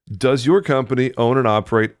 Does your company own and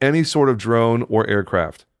operate any sort of drone or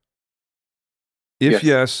aircraft? If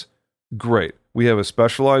yes, great. We have a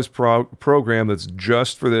specialized program that's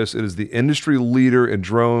just for this. It is the industry leader in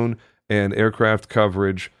drone and aircraft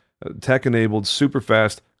coverage, tech-enabled, super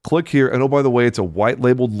fast. Click here, and oh, by the way, it's a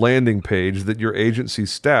white-labeled landing page that your agency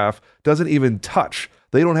staff doesn't even touch.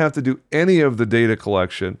 They don't have to do any of the data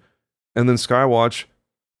collection. And then Skywatch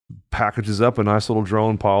packages up a nice little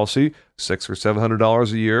drone policy, $600 or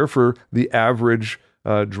 $700 a year for the average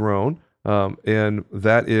drone, and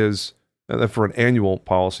that is for an annual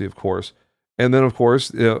policy, of course. And then, of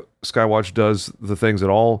course, Skywatch does the things that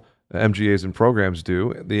all MGAs and programs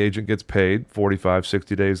do. The agent gets paid 45,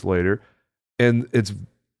 60 days later, and it's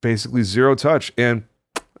basically zero touch. And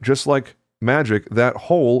just like magic, that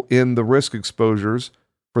hole in the risk exposures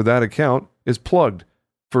for that account is plugged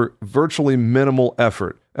for virtually minimal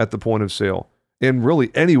effort at the point of sale and really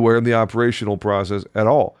anywhere in the operational process at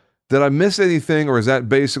all. Did I miss anything, or is that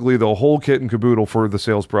basically the whole kit and caboodle for the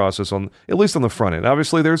sales process, on at least on the front end?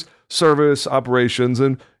 Obviously, there's service, operations,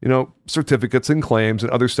 and certificates and claims and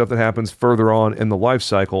other stuff that happens further on in the life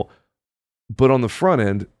cycle. But on the front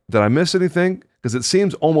end, did I miss anything? Because it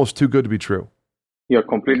seems almost too good to be true. You're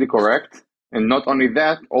completely correct. And not only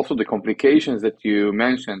that, also the complications that you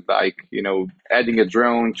mentioned, like, adding a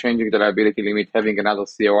drone, changing the liability limit, having another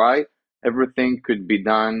COI, everything could be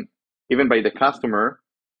done even by the customer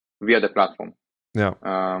via the platform. Yeah.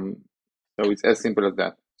 So it's as simple as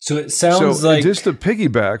that. So it sounds like... Just to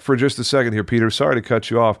piggyback for just a second here, Peter, sorry to cut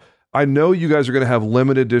you off. I know you guys are going to have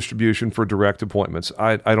limited distribution for direct appointments.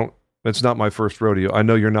 It's not my first rodeo. I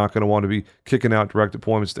know you're not going to want to be kicking out direct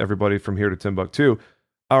appointments to everybody from here to Timbuktu.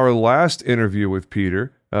 Our last interview with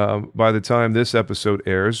Peter, by the time this episode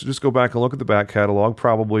airs, just go back and look at the back catalog,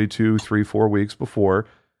 probably 2, 3, 4 weeks before.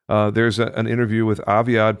 There's an interview with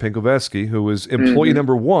Aviad Pinkoveski, who was employee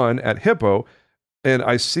number 1 at Hippo, and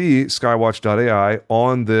I see Skywatch.ai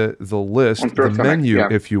on the list, the menu,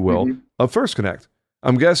 if you will, of First Connect.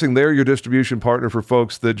 I'm guessing they're your distribution partner for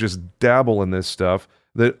folks that just dabble in this stuff,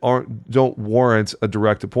 that don't warrant a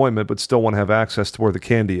direct appointment, but still want to have access to where the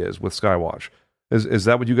candy is with Skywatch. Is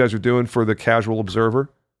that what you guys are doing for the casual observer?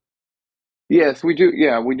 Yes, we do.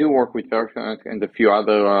 Yeah, we do work with First Connect and a few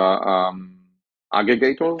other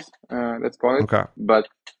aggregators, let's call it. Okay. But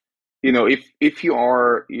if you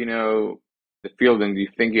are the field and you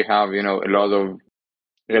think you have a lot of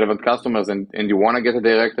relevant customers and you want to get a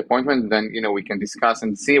direct appointment, then we can discuss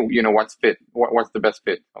and see what's the best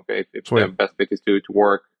fit. Okay, if the best fit is to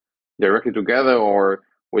work directly together or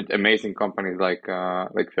with amazing companies like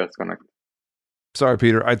First Connect. Sorry,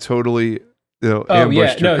 Peter, I totally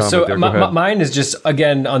ambushed your comment so there. Mine is just,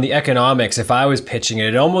 again, on the economics. If I was pitching it,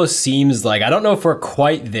 it almost seems like, I don't know if we're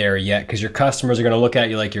quite there yet, because your customers are going to look at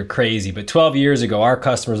you like you're crazy. But 12 years ago, our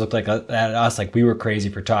customers looked at us like we were crazy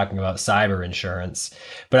for talking about cyber insurance.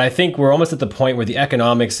 But I think we're almost at the point where the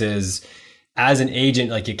economics is, as an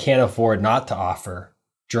agent, like, you can't afford not to offer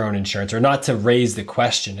drone insurance or not to raise the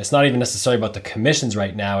question. It's not even necessarily about the commissions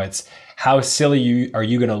right now. It's how silly are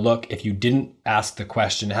you going to look if you didn't ask the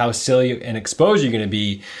question? How silly and exposed you're going to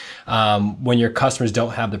be when your customers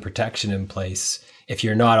don't have the protection in place if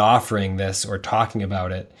you're not offering this or talking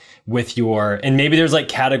about it with and maybe there's like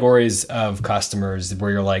categories of customers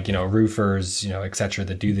where you're like, roofers, et cetera,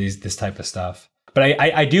 that do this type of stuff. But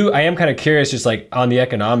I am kind of curious, just like on the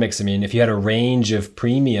economics. I mean, if you had a range of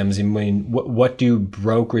premiums, I mean, what do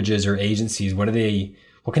brokerages or agencies, what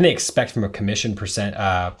can they expect from a commission percent,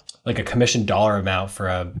 like a commission dollar amount for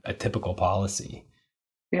a typical policy?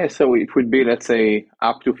 Yeah, so it would be, let's say,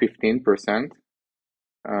 up to 15%.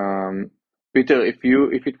 Peter, if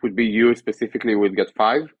it would be you specifically, would get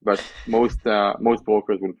 5%, but most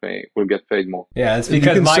brokers will get paid more. Yeah, it's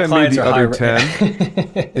because my clients are higher.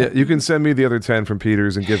 10. Yeah, you can send me the other 10 from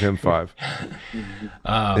Peter's and give him 5.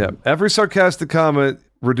 Every sarcastic comment,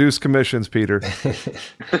 reduce commissions, Peter.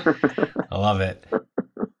 I love it.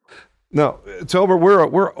 No, Tomer,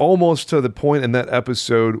 we're almost to the point in that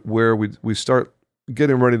episode where we start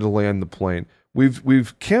getting ready to land the plane.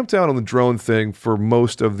 We've camped out on the drone thing for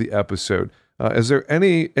most of the episode. Is there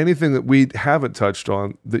anything that we haven't touched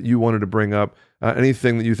on that you wanted to bring up?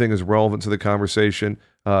 Anything that you think is relevant to the conversation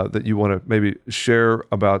that you want to maybe share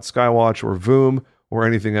about Skywatch or Voom or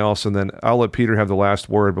anything else? And then I'll let Peter have the last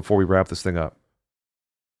word before we wrap this thing up.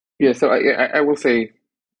 Yeah, so I will say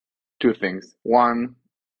 2 things. One,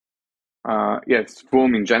 Yes,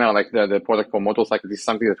 Boom in general, like the product for motorcycles, is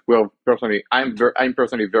something that I'm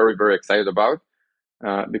personally very, very excited about,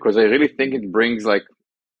 because I really think it brings like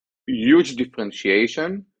huge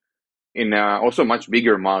differentiation in also much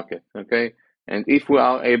bigger market. Okay, and if we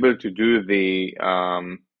are able to do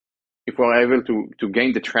if we're able to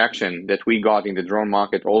gain the traction that we got in the drone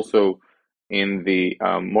market, also in the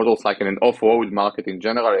motorcycle and off-road market in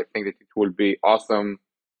general, I think that it will be awesome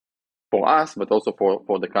for us, but also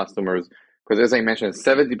for the customers. Because as I mentioned,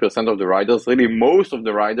 70% of the riders, really most of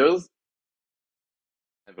the riders,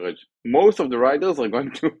 most of the riders are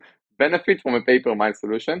going to benefit from a pay-per-mile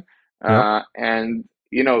solution. Yep. And,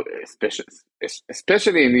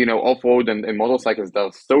 especially in, off-road and motorcycles that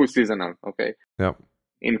are so seasonal, okay? Yep.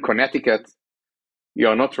 In Connecticut,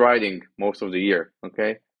 you're not riding most of the year,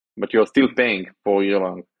 okay? But you're still paying for year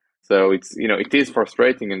long. So it's, it is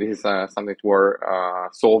frustrating, and this is something that we're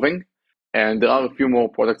solving. And there are a few more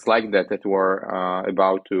products like that we're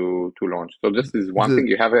about to launch. So this is one thing.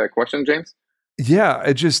 You have a question, James? Yeah,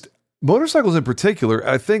 it just motorcycles in particular.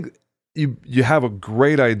 I think you have a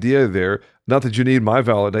great idea there. Not that you need my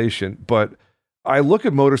validation, but I look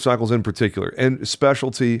at motorcycles in particular and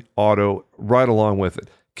specialty auto right along with it.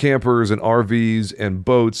 Campers and RVs and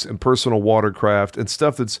boats and personal watercraft and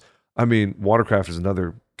stuff watercraft is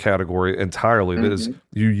another category entirely. That is,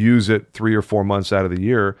 you use it 3 or 4 months out of the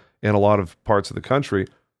year in a lot of parts of the country.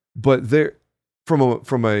 But there,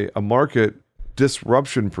 from a market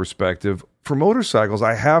disruption perspective, for motorcycles,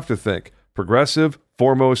 I have to think Progressive,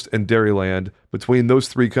 Foremost, and Dairyland, between those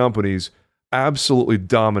three companies, absolutely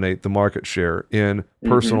dominate the market share in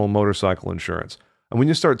personal motorcycle insurance. And when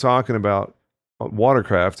you start talking about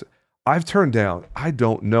watercraft, I've turned down, I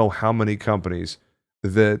don't know how many companies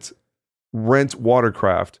that rent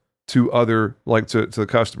watercraft to other, like to the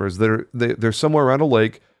customers. They're somewhere around a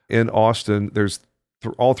lake in Austin. There's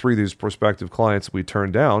all three of these prospective clients we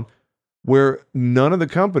turned down, where none of the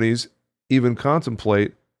companies even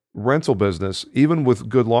contemplate rental business, even with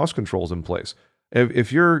good loss controls in place.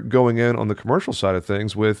 If you're going in on the commercial side of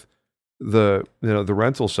things with the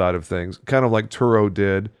rental side of things, kind of like Turo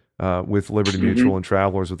did with Liberty Mutual and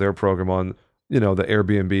Travelers with their program on the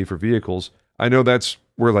Airbnb for vehicles. I know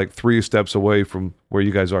we're like 3 steps away from where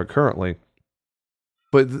you guys are currently,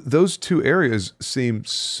 but those two areas seem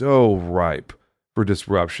so ripe for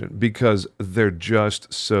disruption because they're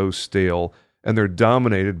just so stale and they're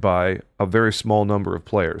dominated by a very small number of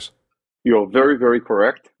players. You're very, very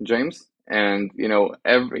correct, James. And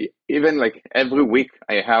every week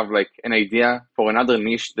I have like an idea for another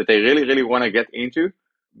niche that I really, really want to get into,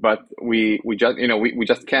 but we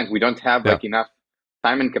just can't. We don't have like enough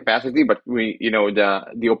time and capacity. But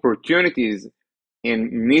the opportunities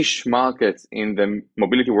in niche markets in the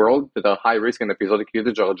mobility world that are high risk and episodic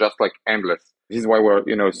usage are just like endless. This is why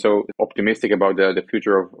we're so optimistic about the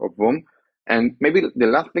future of Voom. And maybe the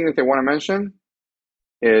last thing that I want to mention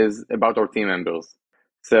is about our team members.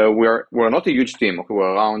 So we're not a huge team.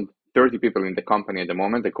 We're around 30 people in the company at the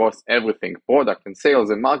moment across everything, product and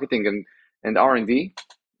sales and marketing and R&D.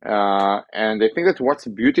 And I think that what's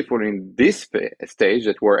beautiful in this stage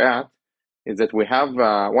that we're at is that we have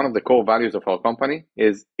one of the core values of our company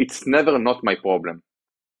is it's never not my problem.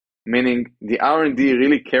 Meaning the R&D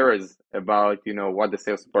really cares about what the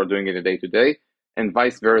sales people are doing in the day-to-day, and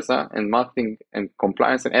vice versa, and marketing and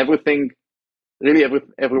compliance and everything. Really,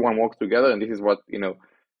 everyone works together, and this is what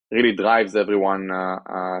really drives everyone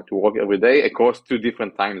to work every day across 2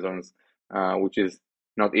 different time zones, which is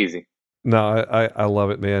not easy. No, I love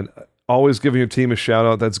it, man. Always giving your team a shout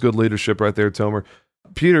out. That's good leadership right there, Tomer.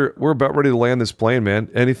 Peter, we're about ready to land this plane, man.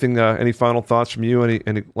 Anything? Any final thoughts from you?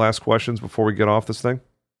 Any last questions before we get off this thing?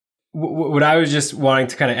 What I was just wanting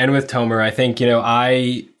to kind of end with, Tomer, I think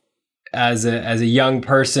I, as a young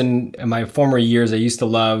person in my former years, I used to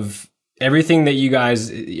love everything that you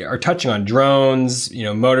guys are touching on: drones,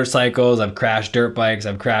 motorcycles. I've crashed dirt bikes,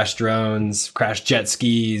 I've crashed drones, crashed jet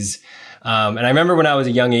skis. And I remember when I was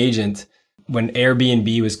a young agent, when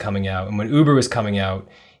Airbnb was coming out and when Uber was coming out,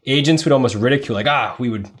 agents would almost ridicule,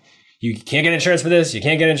 you can't get insurance for this, you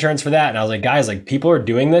can't get insurance for that. And I was like, guys, people are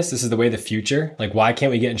doing this. This is the way of the future. Why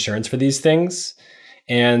can't we get insurance for these things?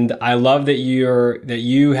 And I love that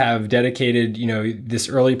you have dedicated, this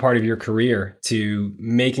early part of your career to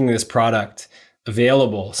making this product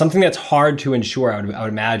available, something that's hard to insure, I would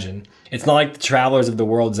imagine. It's not like the Travelers of the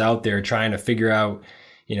world's out there trying to figure out,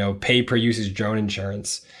 pay per usage drone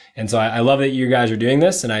insurance. And so I love that you guys are doing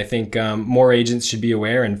this. And I think more agents should be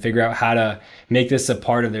aware and figure out how to make this a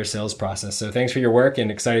part of their sales process. So thanks for your work,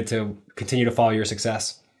 and excited to continue to follow your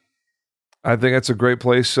success. I think that's a great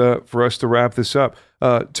place for us to wrap this up.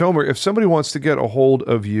 Tomer, if somebody wants to get a hold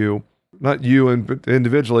of you, not you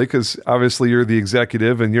individually, because obviously you're the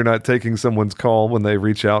executive and you're not taking someone's call when they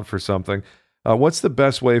reach out for something. What's the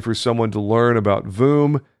best way for someone to learn about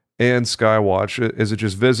Voom and Skywatch? Is it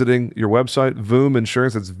just visiting your website, Voom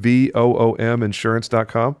Insurance? That's VOOM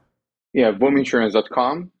insurance.com? Yeah,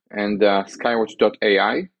 voominsurance.com and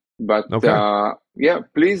skywatch.ai. But okay.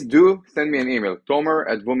 Please do send me an email,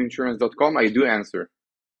 tomer@voominsurance.com. I do answer.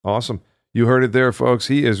 Awesome. You heard it there, folks.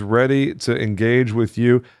 He is ready to engage with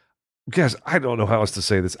you. Guys, I don't know how else to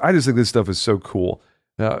say this. I just think this stuff is so cool.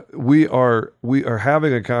 We are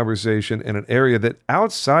having a conversation in an area that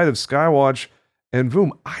outside of Skywatch and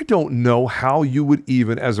Voom, I don't know how you would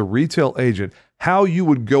even, as a retail agent, how you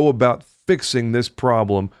would go about fixing this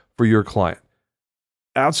problem for your client.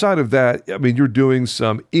 Outside of that, I mean, you're doing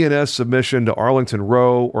some E&S submission to Arlington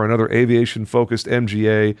Row or another aviation-focused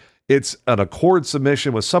MGA. It's an Accord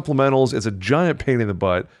submission with supplementals. It's a giant pain in the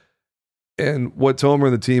butt. And what Tomer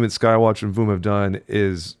and the team at Skywatch and Voom have done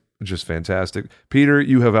is just fantastic. Peter,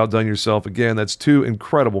 you have outdone yourself again. That's two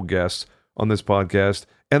incredible guests on this podcast,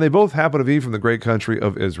 and they both happen to be from the great country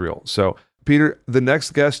of Israel. So, Peter, the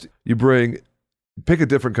next guest you bring, pick a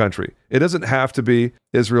different country. It doesn't have to be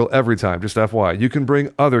Israel every time, just FYI. You can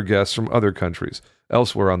bring other guests from other countries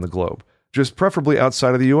elsewhere on the globe, just preferably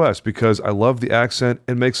outside of the U.S., because I love the accent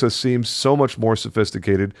and makes us seem so much more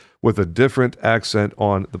sophisticated with a different accent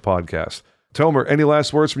on the podcast. Tomer, any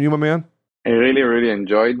last words from you, my man? I really, really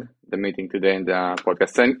enjoyed the meeting today and the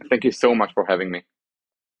podcast. Thank you so much for having me.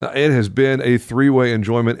 It has been a three-way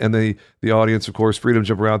enjoyment, and the audience, of course, Freedom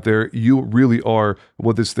Jumper out there, you really are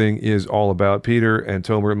what this thing is all about. Peter and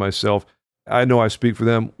Tomer and myself, I know I speak for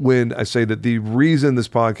them when I say that the reason this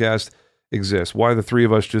podcast exists, why the three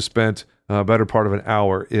of us just spent a better part of an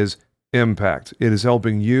hour, is impact. It is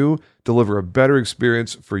helping you deliver a better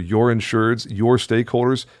experience for your insureds, your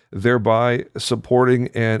stakeholders, thereby supporting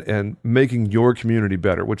and making your community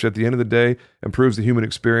better, which at the end of the day improves the human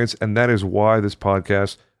experience, and that is why this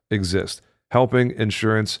podcast exist, helping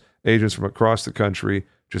insurance agents from across the country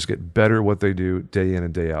just get better at what they do day in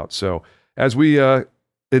and day out. So as we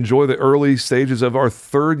enjoy the early stages of our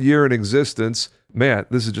third year in existence, man,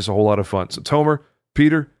 this is just a whole lot of fun. So Tomer,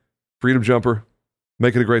 Peter, Freedom Jumper,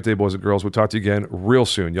 make it a great day, boys and girls. We'll talk to you again real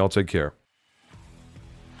soon. Y'all take care.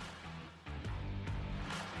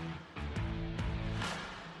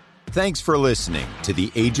 Thanks for listening to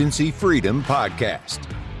the Agency Freedom Podcast.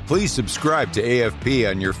 Please subscribe to AFP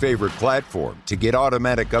on your favorite platform to get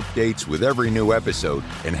automatic updates with every new episode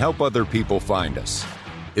and help other people find us.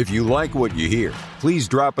 If you like what you hear, please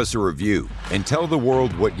drop us a review and tell the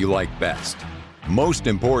world what you like best. Most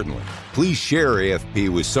importantly, please share AFP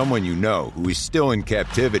with someone you know who is still in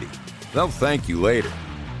captivity. They'll thank you later.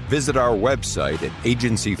 Visit our website at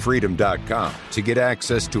agencyfreedom.com to get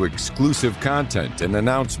access to exclusive content and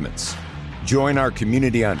announcements. Join our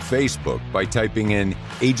community on Facebook by typing in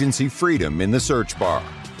Agency Freedom in the search bar.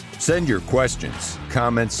 Send your questions,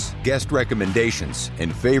 comments, guest recommendations,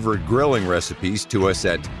 and favorite grilling recipes to us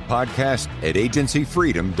at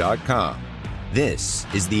podcast@agencyfreedom.com. This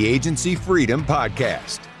is the Agency Freedom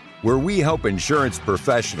Podcast, where we help insurance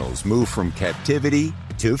professionals move from captivity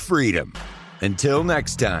to freedom. Until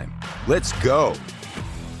next time, let's go.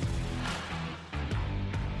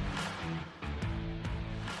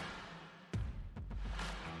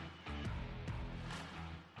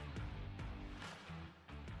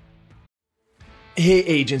 Hey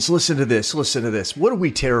agents, listen to this. What are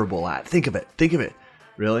we terrible at? Think of it.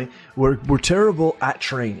 Really? We're terrible at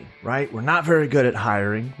training, right? We're not very good at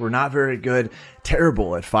hiring. We're not very good,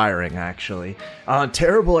 terrible at firing, actually.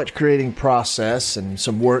 Terrible at creating process and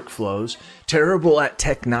some workflows. Terrible at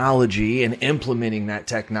technology and implementing that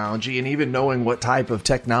technology and even knowing what type of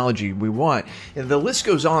technology we want. And the list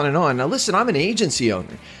goes on and on. Now listen, I'm an agency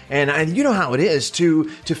owner, and you know how it is. To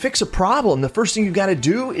fix a problem, the first thing you got to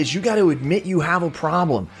do is you got to admit you have a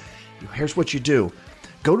problem. Here's what you do.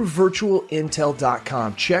 Go to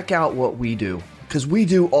virtualintel.com. Check out what we do, because we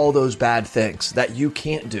do all those bad things that you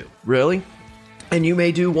can't do, really. And you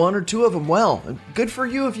may do one or two of them well. Good for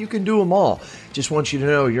you if you can do them all. Just want you to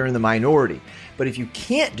know you're in the minority. But if you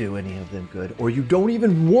can't do any of them good, or you don't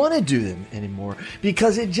even want to do them anymore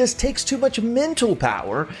because it just takes too much mental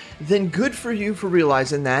power, then good for you for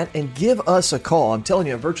realizing that, and give us a call. I'm telling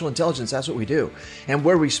you, Virtual Intelligence, that's what we do. And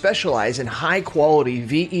where we specialize in high quality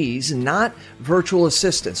VEs, not virtual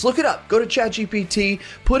assistants. Look it up. Go to ChatGPT,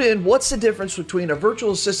 put in what's the difference between a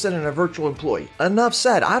virtual assistant and a virtual employee. Enough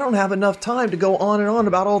said. I don't have enough time to go on and on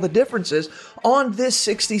about all the differences on this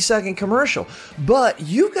 60-second commercial. But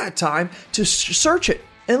you've got time to search it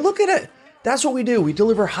and look at it. That's what we do. We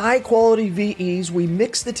deliver high quality VEs. We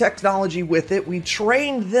mix the technology with it. We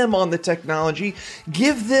train them on the technology,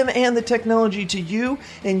 give them and the technology to you,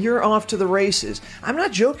 and you're off to the races. I'm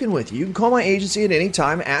not joking with you. You can call my agency at any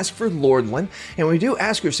time, ask for Lordland, and when we do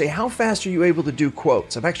ask her, say, how fast are you able to do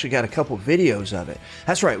quotes? I've actually got a couple videos of it.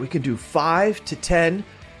 That's right. We can do 5 to 10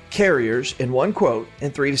 carriers in one quote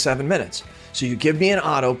in 3 to 7 minutes. So you give me an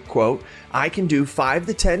auto quote, I can do 5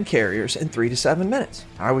 to 10 carriers in 3 to 7 minutes.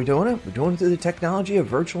 How are we doing it? We're doing it through the technology of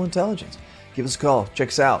virtual intelligence. Give us a call. Check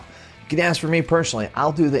us out. You can ask for me personally.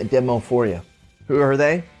 I'll do the demo for you. Who are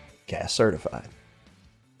they? CAS certified.